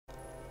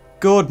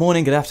Good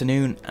morning, good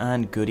afternoon,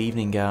 and good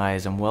evening,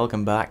 guys, and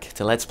welcome back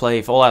to Let's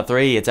Play Fallout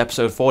 3. It's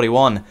episode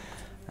 41,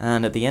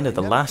 and at the end of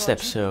the last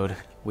episode,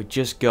 we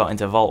just got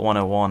into Vault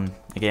 101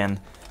 again,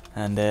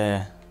 and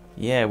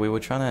yeah, we were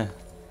trying to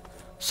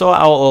sort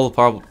out all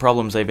the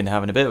problems they've been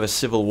having. A bit of a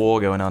civil war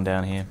going on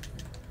down here.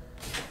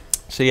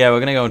 So yeah,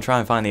 we're gonna go and try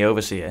and find the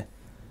Overseer,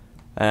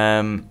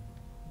 and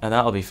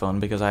that'll be fun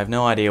because I have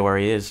no idea where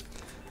he is.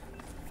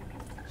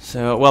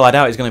 So, well, I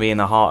doubt he's gonna be in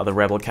the heart of the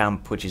rebel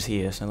camp, which is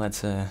here. So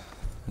let's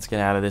get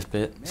out of this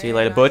bit. See you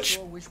later, Butch.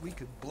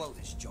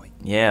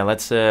 Yeah,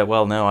 let's,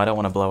 well, no, I don't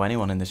want to blow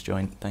anyone in this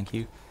joint. Thank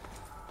you.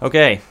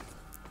 Okay.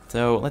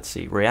 So, let's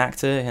see.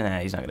 Reactor? Nah,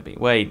 he's not going to be.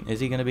 Wait,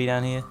 is he going to be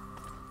down here?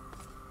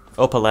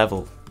 Upper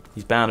level.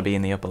 He's bound to be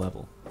in the upper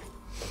level.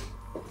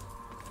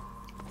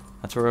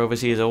 That's where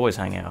Overseers always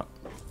hang out.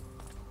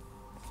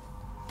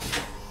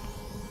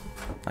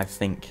 I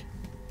think.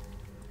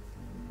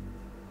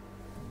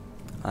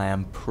 I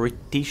am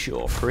pretty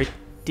sure.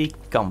 Pretty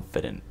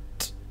confident.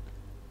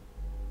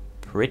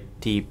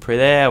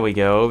 There we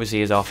go,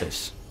 Overseer's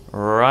office.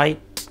 Right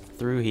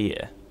through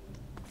here.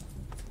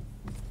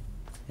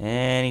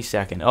 Any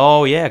second.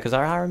 Oh yeah, because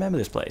I remember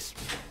this place.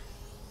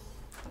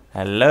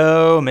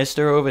 Hello,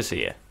 Mr.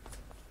 Overseer.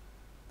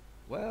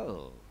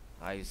 Well,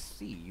 I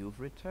see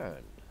you've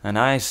returned. And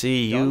I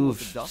see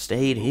you've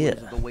stayed here.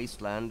 The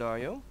wasteland, are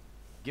you?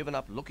 Given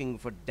up looking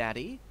for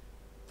Daddy?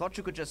 Thought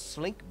you could just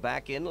slink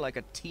back in like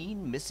a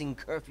teen missing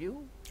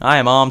curfew? I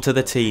am armed to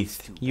the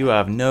teeth. You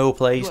have no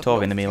place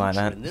talking to me like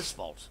that. In this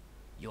vault,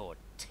 you're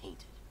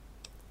tainted.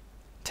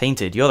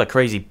 Tainted? You're the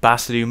crazy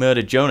bastard who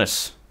murdered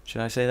Jonas.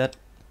 Should I say that?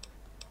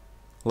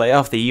 Lay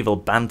off the evil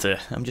banter.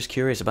 I'm just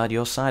curious about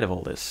your side of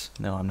all this.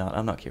 No, I'm not.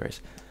 I'm not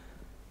curious.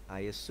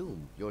 I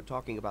assume you're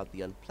talking about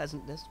the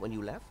unpleasantness when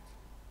you left?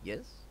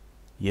 Yes?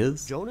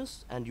 Yes?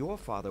 Jonas and your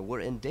father were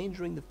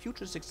endangering the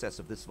future success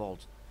of this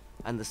vault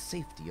and the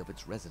safety of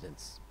its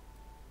residents.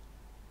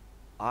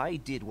 I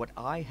did what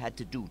I had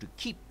to do to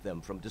keep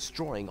them from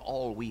destroying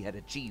all we had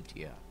achieved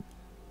here.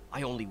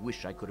 I only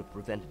wish I could have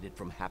prevented it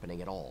from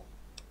happening at all.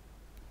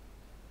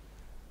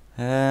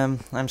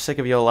 I'm sick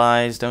of your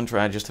lies. Don't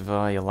try to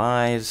justify your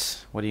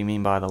lies. What do you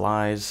mean by the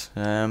lies?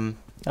 I'm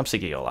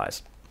sick of your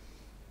lies.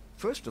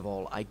 First of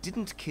all, I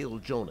didn't kill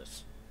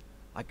Jonas.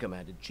 I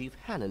commanded Chief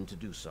Hannon to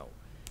do so,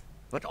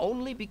 but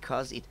only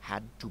because it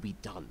had to be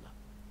done.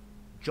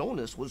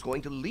 Jonas was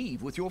going to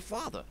leave with your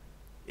father.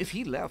 If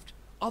he left,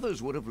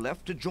 others would have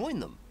left to join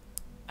them,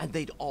 and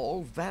they'd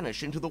all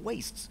vanish into the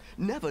wastes,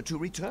 never to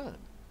return.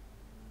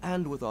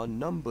 And with our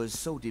numbers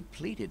so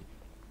depleted,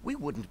 we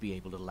wouldn't be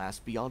able to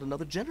last beyond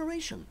another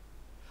generation,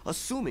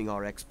 assuming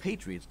our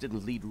expatriates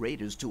didn't lead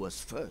raiders to us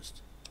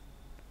first.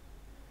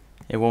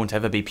 It won't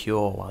ever be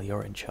pure while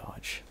you're in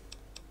charge.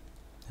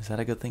 Is that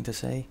a good thing to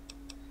say?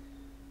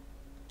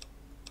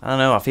 I don't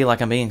know, I feel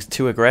like I'm being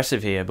too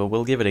aggressive here, but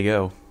we'll give it a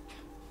go.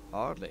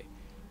 Hardly.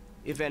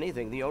 If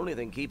anything, the only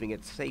thing keeping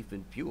it safe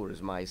and pure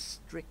is my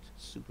strict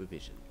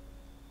supervision.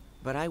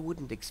 But I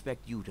wouldn't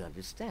expect you to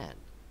understand.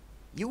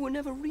 You were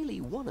never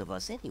really one of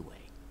us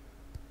anyway.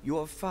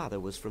 Your father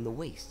was from the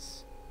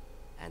wastes,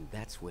 and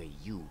that's where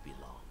you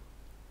belong.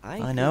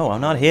 I know,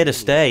 I'm not here to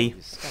stay.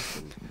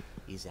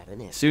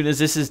 As soon as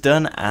this is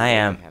done, I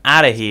am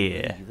out of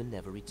here. Even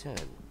never return.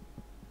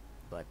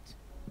 But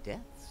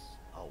death's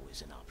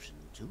always an option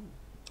too.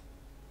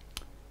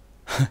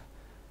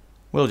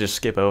 We'll just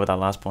skip over that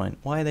last point.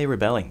 Why are they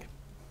rebelling?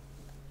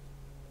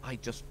 I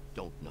just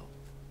don't know.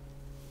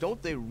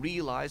 Don't they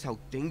realize how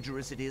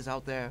dangerous it is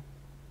out there?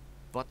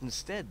 But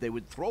instead they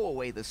would throw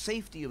away the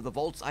safety of the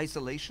vault's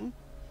isolation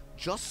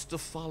just to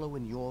follow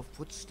in your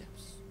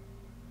footsteps.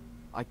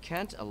 I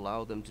can't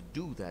allow them to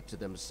do that to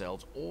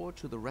themselves or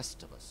to the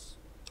rest of us.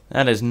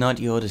 That is not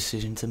your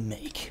decision to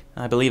make.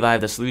 I believe I have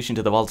the solution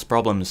to the vault's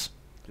problems.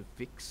 To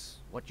fix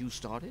what you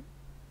started?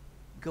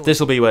 This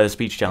will be where the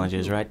speech challenge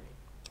is, right?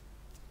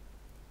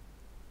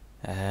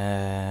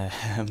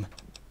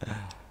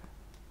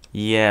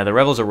 Yeah, the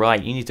rebels are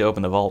right. You need to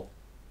open the vault.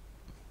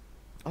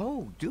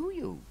 Oh, do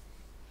you?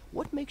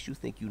 What makes you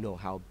think you know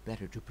how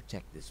better to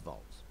protect this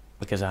vault?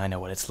 Because I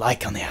know what it's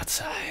like on the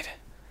outside.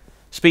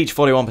 Speech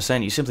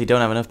 41%. You simply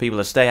don't have enough people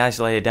to stay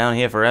isolated down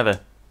here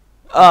forever.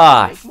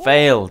 Ah, I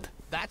failed.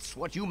 That's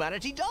what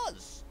humanity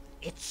does.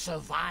 It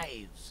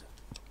survives.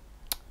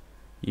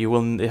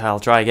 I'll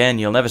try again.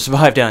 You'll never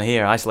survive down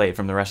here, isolated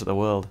from the rest of the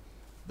world.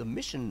 The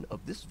mission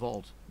of this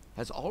vault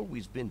has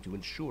always been to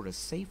ensure a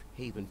safe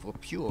haven for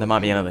pure. There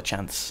might be another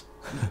chance.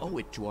 We owe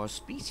it to our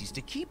species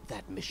to keep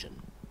that mission.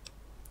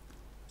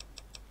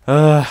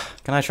 Can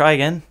I try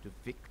again?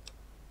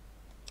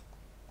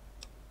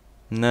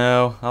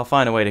 No, I'll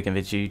find a way to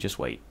convince you. Just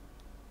wait.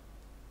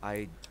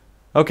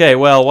 Okay,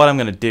 well, what I'm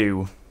gonna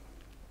do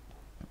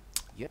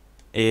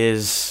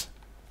is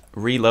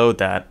reload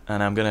that,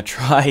 and I'm gonna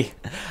try,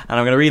 and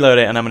I'm gonna reload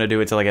it, and I'm gonna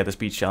do it till I get the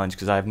speech challenge,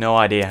 because I have no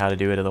idea how to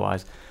do it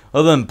otherwise.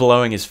 Other than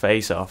blowing his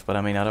face off, but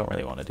I mean, I don't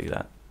really want to do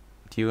that.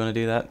 Do you want to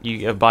do that?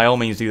 You, by all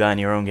means, do that in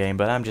your own game,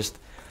 but I'm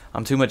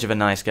too much of a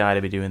nice guy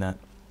to be doing that.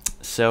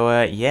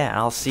 So, yeah,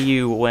 I'll see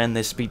you when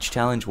this speech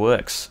challenge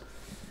works.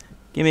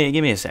 Give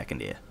me a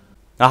second here.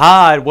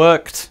 Aha! It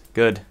worked.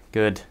 Good.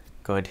 Good.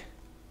 Good.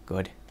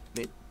 Good.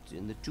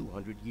 In the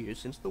 200 years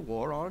since the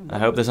war, our I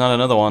hope there's not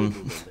another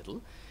one.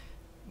 little,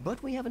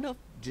 but we have enough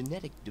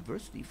genetic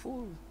diversity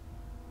for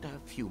a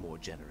few more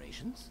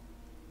generations.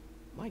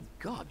 My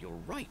God, you're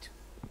right.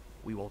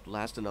 We won't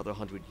last another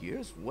 100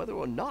 years, whether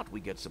or not we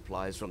get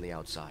supplies from the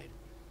outside.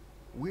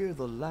 We're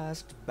the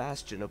last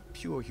bastion of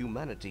pure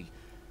humanity,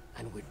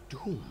 and we're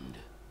doomed.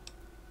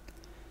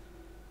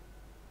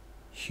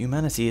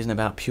 Humanity isn't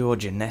about pure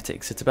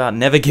genetics. It's about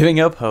never giving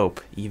up hope,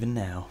 even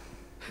now.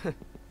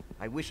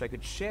 I wish I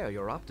could share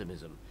your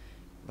optimism,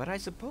 but I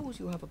suppose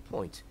you have a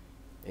point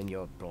in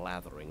your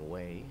blathering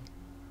way.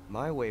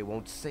 My way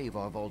won't save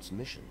our vault's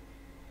mission,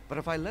 but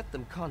if I let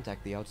them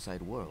contact the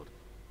outside world,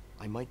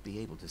 I might be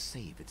able to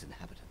save its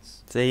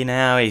inhabitants. See,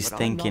 now he's But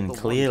thinking I'm not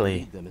the clearly.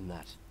 One to lead them in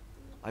that.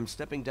 I'm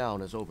stepping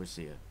down as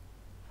overseer.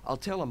 I'll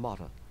tell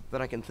Amata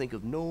that I can think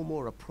of no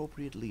more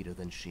appropriate leader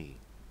than she.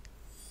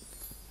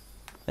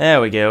 There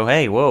we go.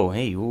 Hey, whoa,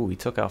 hey, ooh, he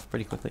took off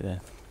pretty quickly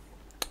there.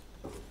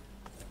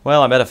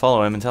 Well, I better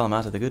follow him and tell him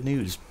out of the good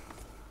news.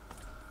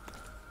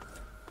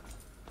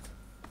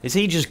 Is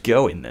he just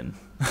going then?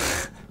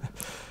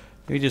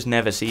 We just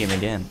never see him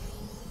again.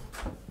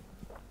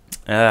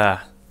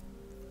 Ah.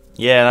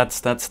 Yeah,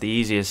 that's the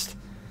easiest.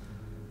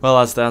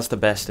 Well, that's the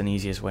best and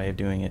easiest way of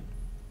doing it.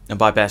 And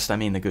by best, I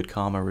mean the good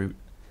karma route.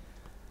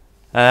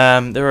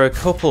 There are a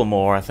couple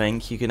more, I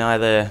think. You can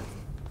either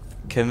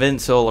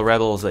convince all the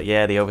rebels that,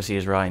 yeah, the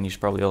Overseer's right and you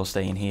should probably all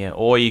stay in here.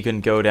 Or you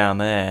can go down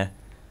there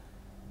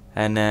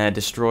and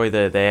destroy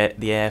the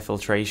air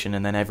filtration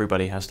and then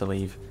everybody has to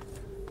leave.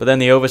 But then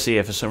the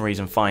Overseer, for some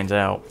reason, finds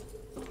out.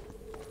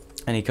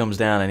 And he comes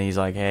down and he's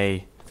like,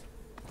 hey,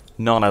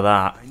 none of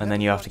that. And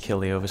then you have to kill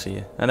the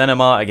Overseer. And then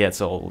Amata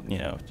gets all, you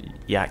know,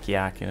 yak,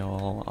 you know,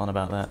 all on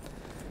about that.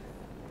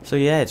 So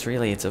yeah,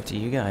 it's up to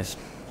you guys.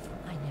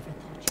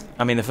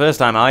 I mean, the first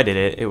time I did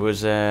it, it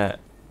was, hey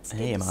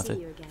Amata.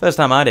 First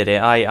time I did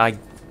it, I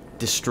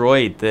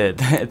destroyed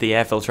the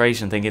air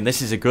filtration thinking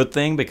this is a good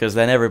thing because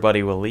then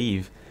everybody will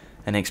leave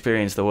and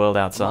experience the world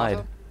outside.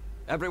 Amata,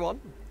 everyone?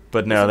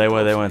 But no, they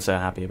weren't so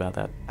happy about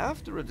that.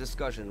 After a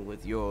discussion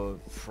with your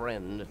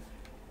friend,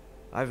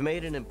 I've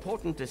made an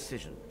important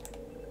decision.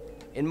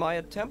 In my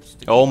attempts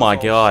to Oh keep my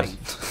us all god.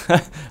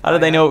 safe, How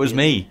did they know it was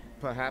me?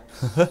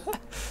 Perhaps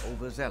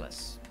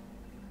overzealous.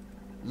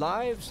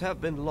 Lives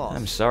have been lost.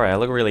 I'm sorry, I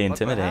look really but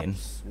intimidating.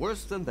 perhaps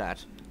worse than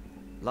that,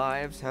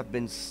 lives have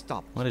been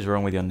stopped. What is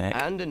wrong with your neck?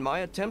 And in my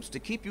attempts to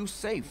keep you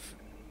safe,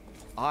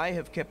 I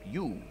have kept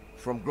you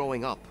from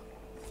growing up.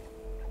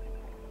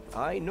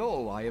 I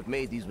know I have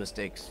made these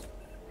mistakes,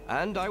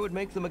 and I would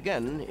make them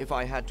again if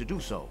I had to do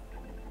so.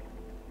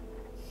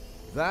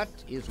 That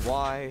is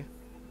why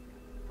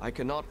I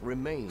cannot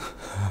remain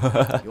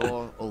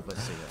your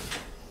overseer.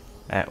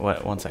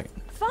 Wait, 1 second.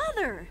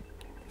 Father!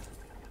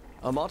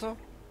 Amata,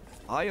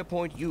 I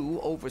appoint you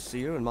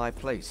overseer in my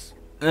place.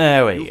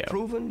 There we You've go.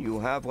 proven you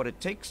have what it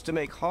takes to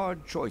make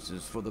hard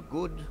choices for the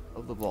good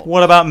of the vault.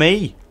 What about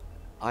me?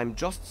 I'm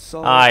just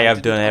sorry I have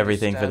didn't done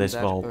everything for understand this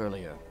that vault.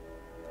 earlier.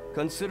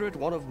 Consider it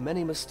one of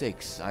many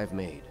mistakes I've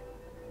made.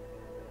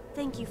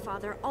 Thank you,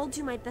 Father. I'll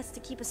do my best to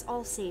keep us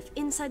all safe,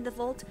 inside the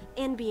vault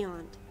and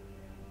beyond.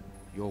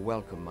 You're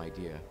welcome, my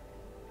dear.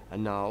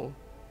 And now,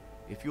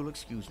 if you'll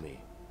excuse me,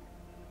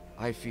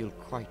 I feel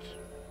quite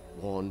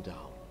worn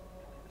down.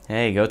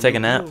 Hey, go take a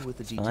We'll nap. deal with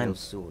the It's details fine.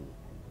 soon,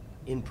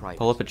 in private.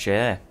 Pull up a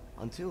chair.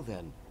 Until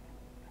then,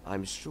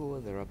 I'm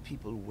sure there are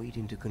people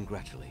waiting to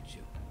congratulate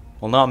you.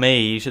 Well, not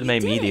me. You should have You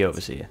made me did the it.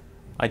 overseer.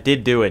 I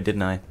did do it,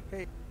 didn't I?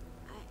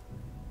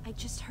 I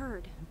just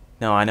heard.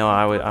 No, I know.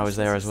 I Father was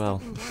there says as well.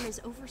 he's stepping down as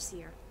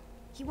overseer.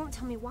 He won't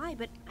tell me why,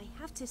 but I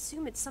have to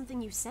assume it's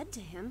something you said to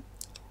him.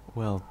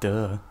 Well,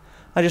 duh.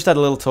 I just had a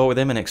little talk with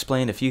him and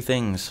explained a few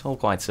things. All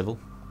quite civil.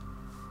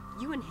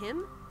 You and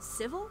him?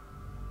 Civil?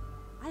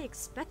 I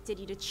expected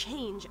you to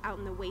change out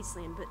in the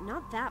wasteland, but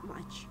not that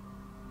much.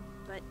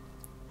 But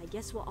I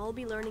guess we'll all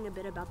be learning a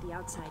bit about the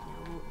outside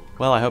now, won't we?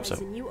 Well, I hope As so.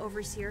 a new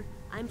overseer,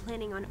 I'm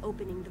planning on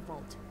opening the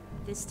vault.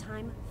 This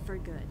time, for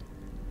good.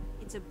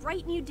 It's a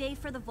bright new day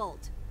for the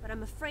vault, but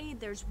I'm afraid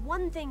there's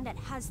one thing that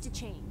has to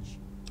change.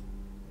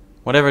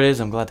 Whatever it is,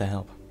 I'm glad to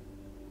help.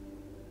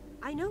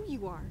 I know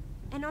you are,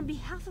 and on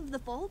behalf of the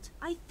vault,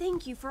 I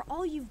thank you for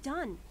all you've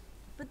done.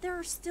 But there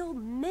are still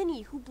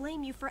many who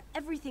blame you for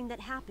everything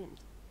that happened.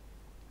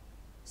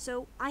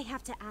 So I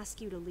have to ask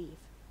you to leave.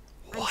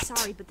 I'm What?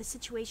 sorry, but the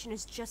situation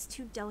is just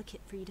too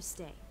delicate for you to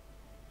stay.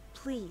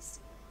 Please,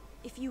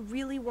 if you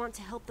really want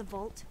to help the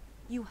vault,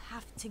 you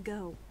have to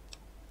go.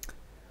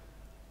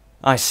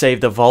 I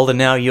saved the vault and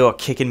now you're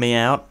kicking me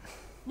out?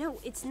 No,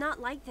 it's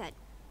not like that.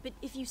 But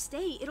if you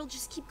stay, it'll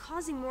just keep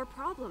causing more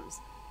problems.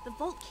 The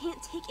vault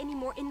can't take any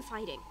more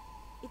infighting.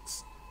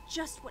 It's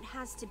just what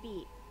has to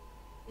be.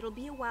 It'll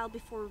be a while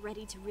before we're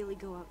ready to really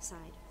go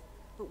outside.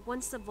 But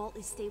once the vault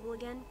is stable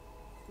again,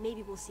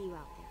 maybe we'll see you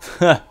out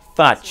there.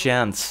 Fat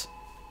chance.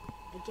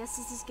 I guess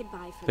this is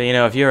goodbye for But you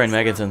know, if you're in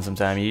Megaton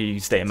sometime, you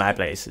stay in my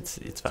place.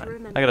 It's fine.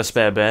 remember I got a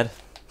spare bed.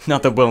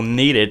 Not that we'll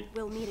need it.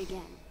 We'll meet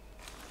again.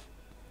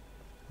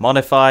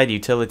 Modified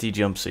utility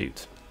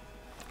jumpsuit.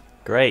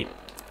 Great.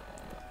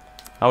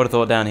 I would have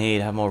thought down here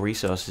you'd have more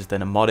resources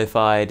than a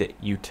modified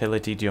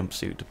utility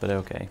jumpsuit, but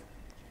okay.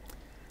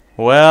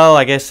 Well,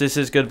 I guess this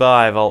is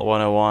goodbye, Vault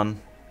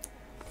 101.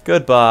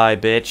 Goodbye,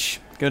 bitch.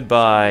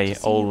 Goodbye,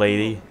 old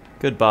lady.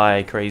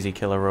 Goodbye, crazy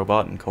killer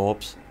robot and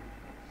corpse.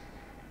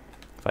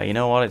 In fact, you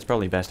know what? It's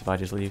probably best if I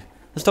just leave.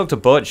 Let's talk to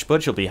Butch.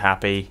 Butch will be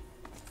happy.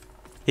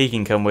 He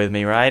can come with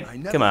me, right? I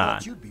never Come on.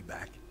 thought you'd be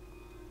back.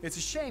 It's a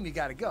shame you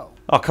gotta go.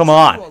 Oh, come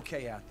on. You're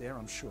okay out there,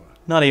 I'm sure.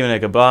 Not even a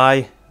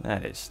goodbye.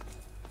 That's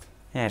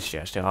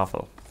just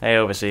awful. Hey,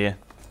 Overseer.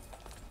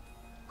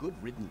 Good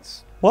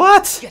riddance.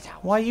 What? Get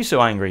out. Why are you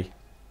so angry?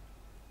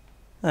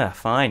 Ah,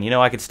 fine. You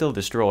know, I could still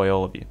destroy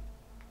all of you.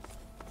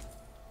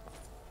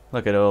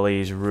 Look at all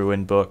these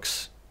ruined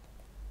books.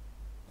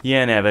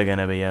 You're never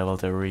gonna be able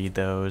to read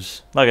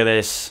those. Look at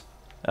this.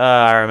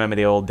 I remember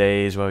the old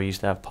days where we used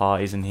to have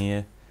parties in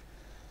here.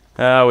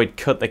 We'd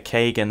cut the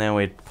cake and then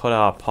we'd put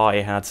our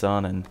party hats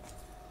on and...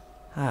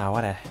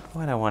 what a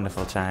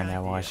wonderful time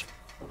that was.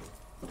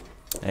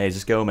 Hey, this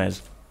is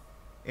Gomez.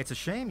 It's a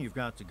shame you've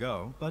got to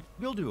go, but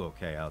you'll do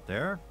okay out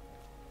there.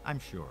 I'm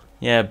sure.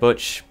 Yeah,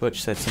 Butch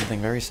said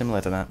something very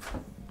similar to that.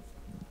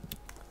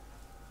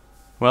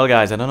 Well,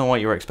 guys, I don't know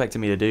what you were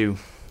expecting me to do.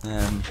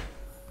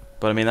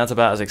 But, I mean, that's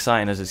about as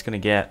exciting as it's going to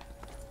get.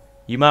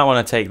 You might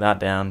want to take that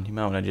down. You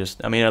might want to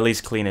just... I mean, at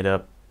least clean it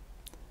up.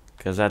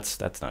 Because that's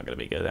not going to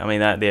be good. I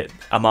mean,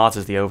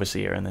 Amata's the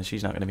Overseer, and then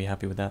she's not going to be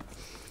happy with that.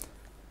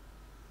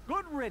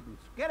 Good riddance.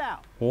 Get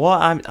out.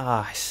 What?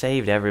 I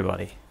saved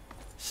everybody.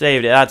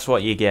 Saved it. That's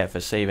what you get for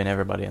saving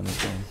everybody on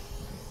this game.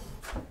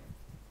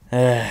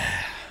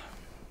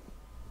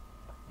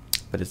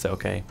 But it's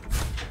okay.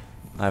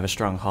 I have a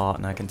strong heart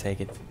and I can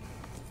take it.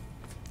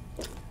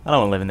 I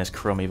don't want to live in this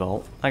crummy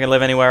vault. I can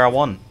live anywhere I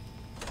want.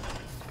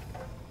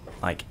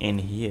 Like in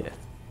here.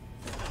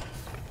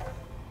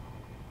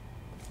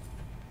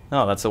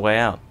 Oh, that's the way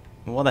out.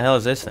 What the hell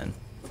is this then?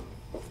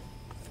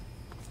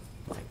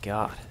 My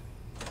god.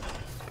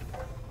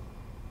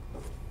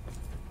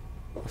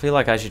 I feel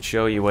like I should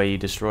show you where you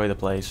destroy the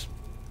place.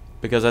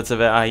 Because that's a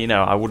bit, you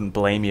know, I wouldn't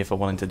blame you for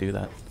wanting to do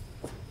that.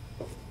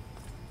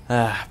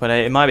 But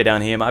it might be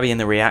down here. It might be in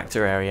the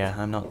reactor area.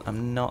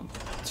 I'm not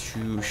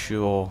too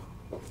sure.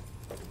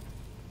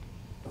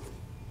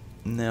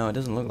 No, it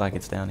doesn't look like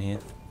it's down here.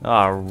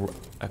 Ah,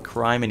 a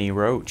criminy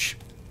roach.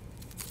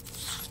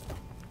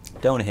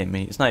 Don't hit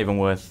me. It's not even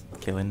worth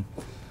killing.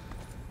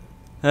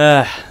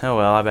 Oh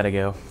well, I better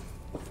go.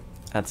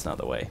 That's not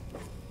the way.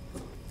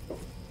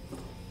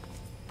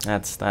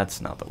 That's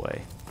not the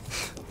way.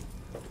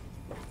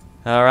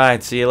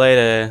 Alright, see you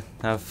later.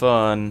 Have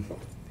fun.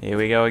 Here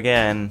we go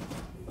again.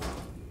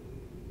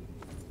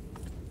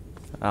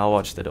 I'll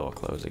watch the door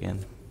close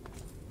again.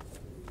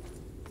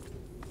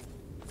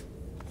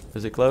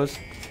 Does it close?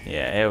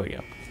 Yeah, here we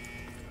go.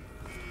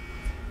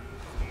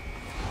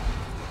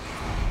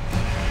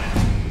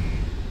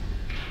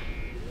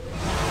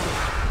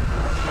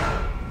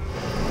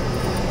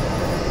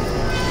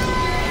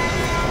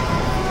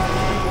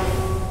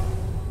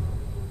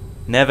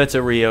 Never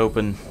to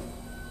reopen.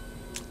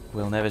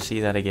 We'll never see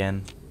that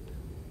again.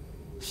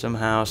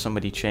 Somehow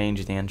somebody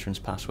changed the entrance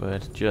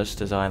password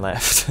just as I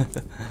left.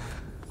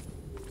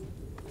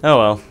 Oh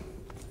well.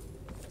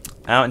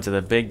 Out into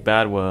the big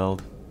bad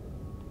world.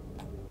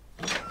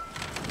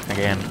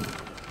 Again.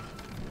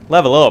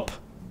 Level up.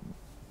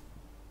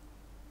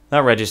 That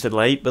registered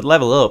late, but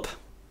level up.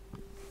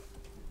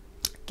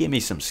 Give me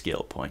some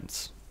skill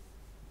points.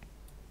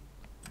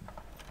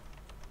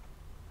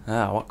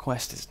 What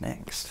quest is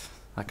next?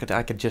 I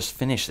could just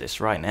finish this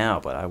right now,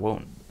 but I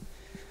won't.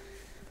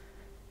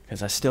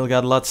 Because I still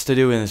got lots to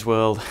do in this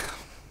world.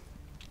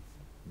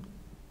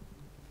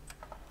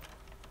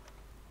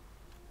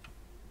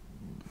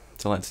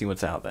 So let's see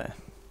what's out there.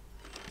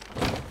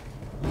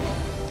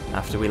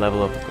 After we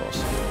level up, of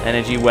course.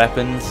 Energy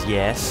weapons,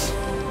 yes.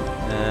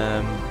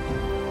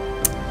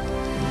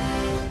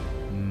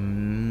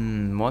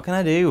 What can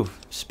I do?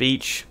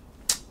 Speech.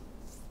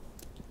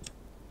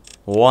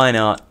 Why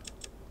not?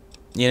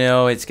 You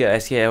know, it's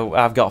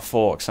I've got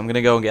forks. I'm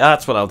gonna go and get.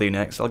 That's what I'll do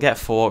next. I'll get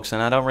forks,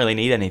 and I don't really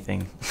need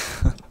anything.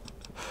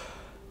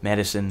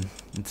 Medicine.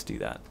 Let's do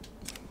that.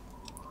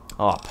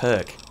 Oh,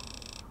 perk.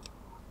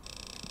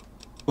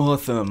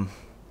 Awesome.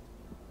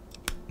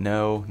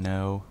 No,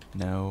 no,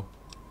 no.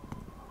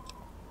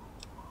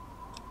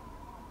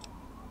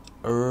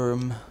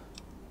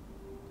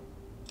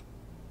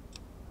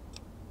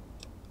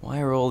 Why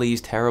are all these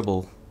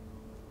terrible?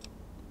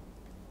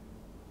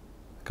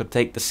 Could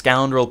take the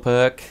scoundrel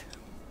perk.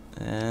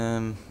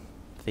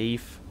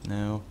 Thief?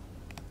 No.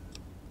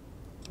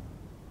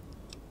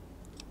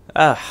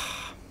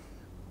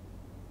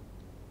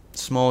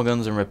 Small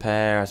guns and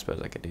repair. I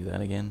suppose I could do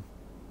that again.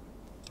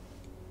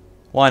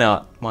 Why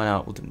not? Why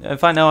not? In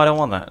fact, no, I don't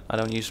want that. I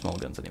don't use small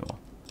guns anymore.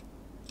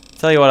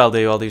 Tell you what I'll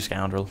do. I'll do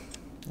scoundrel.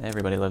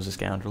 Everybody loves a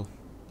scoundrel.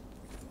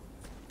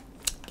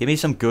 Give me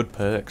some good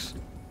perks.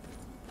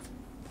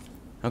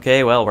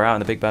 Okay, well, we're out in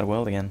the big bad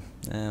world again.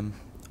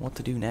 What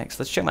to do next?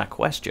 Let's check my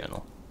quest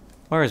journal.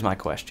 Where is my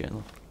quest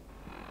journal?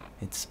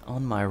 It's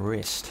on my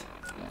wrist.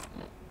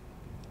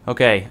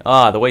 Okay,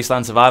 the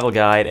Wasteland Survival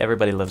Guide.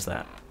 Everybody loves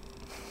that.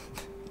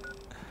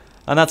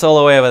 And that's all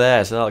the way over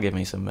there, so that'll give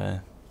me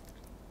some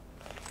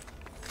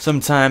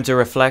time to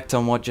reflect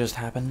on what just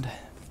happened.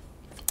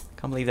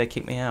 Can't believe they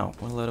kicked me out.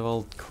 What a load of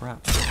old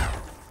crap.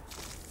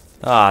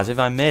 As if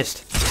I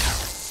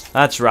missed.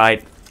 That's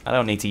right. I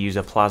don't need to use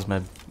a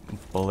plasma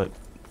bullet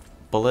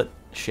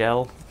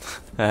shell.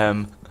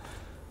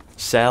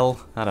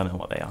 Cell. I don't know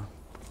what they are.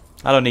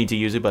 I don't need to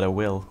use it, but I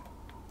will.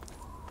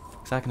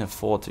 Because I can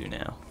afford to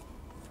now.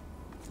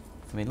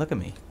 I mean, look at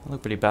me. I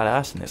look pretty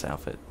badass in this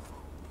outfit.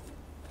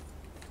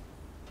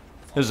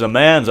 This is a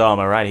man's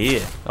armor right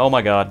here. Oh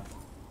my god.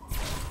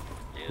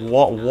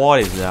 What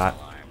is that?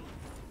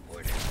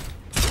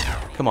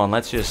 Come on,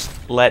 let's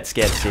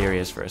get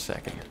serious for a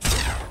second.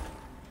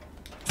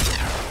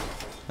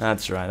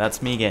 That's right,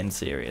 that's me getting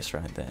serious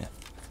right there.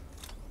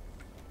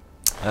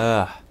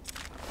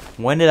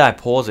 When did I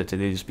pause it to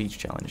do the speech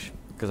challenge?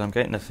 Because I'm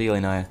getting the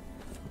feeling I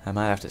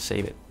might have to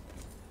save it.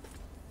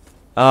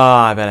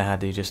 I bet I had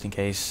to, just in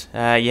case.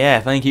 Yeah,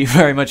 thank you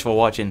very much for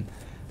watching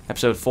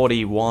episode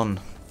 41,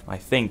 I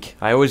think.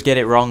 I always get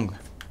it wrong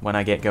when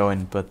I get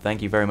going, but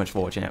thank you very much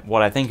for watching it.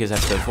 What I think is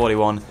episode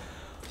 41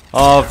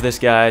 of This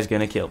Guy's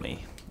Gonna Kill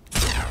Me.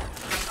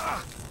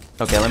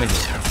 Okay, let me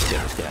just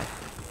get this guy.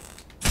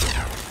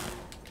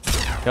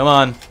 Come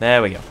on,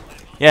 there we go.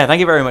 Yeah, thank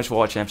you very much for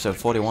watching episode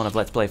 41 of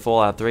Let's Play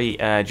Fallout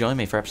 3. Join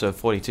me for episode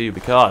 42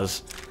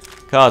 because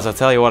I'll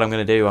tell you what I'm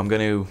gonna do. I'm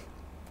gonna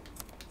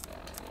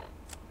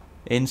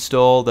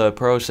install the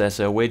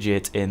processor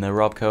widget in the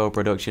Robco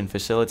production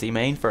facility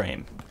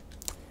mainframe.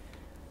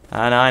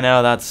 And I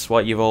know that's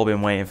what you've all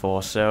been waiting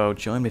for, so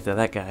join me for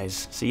that,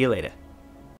 guys. See you later.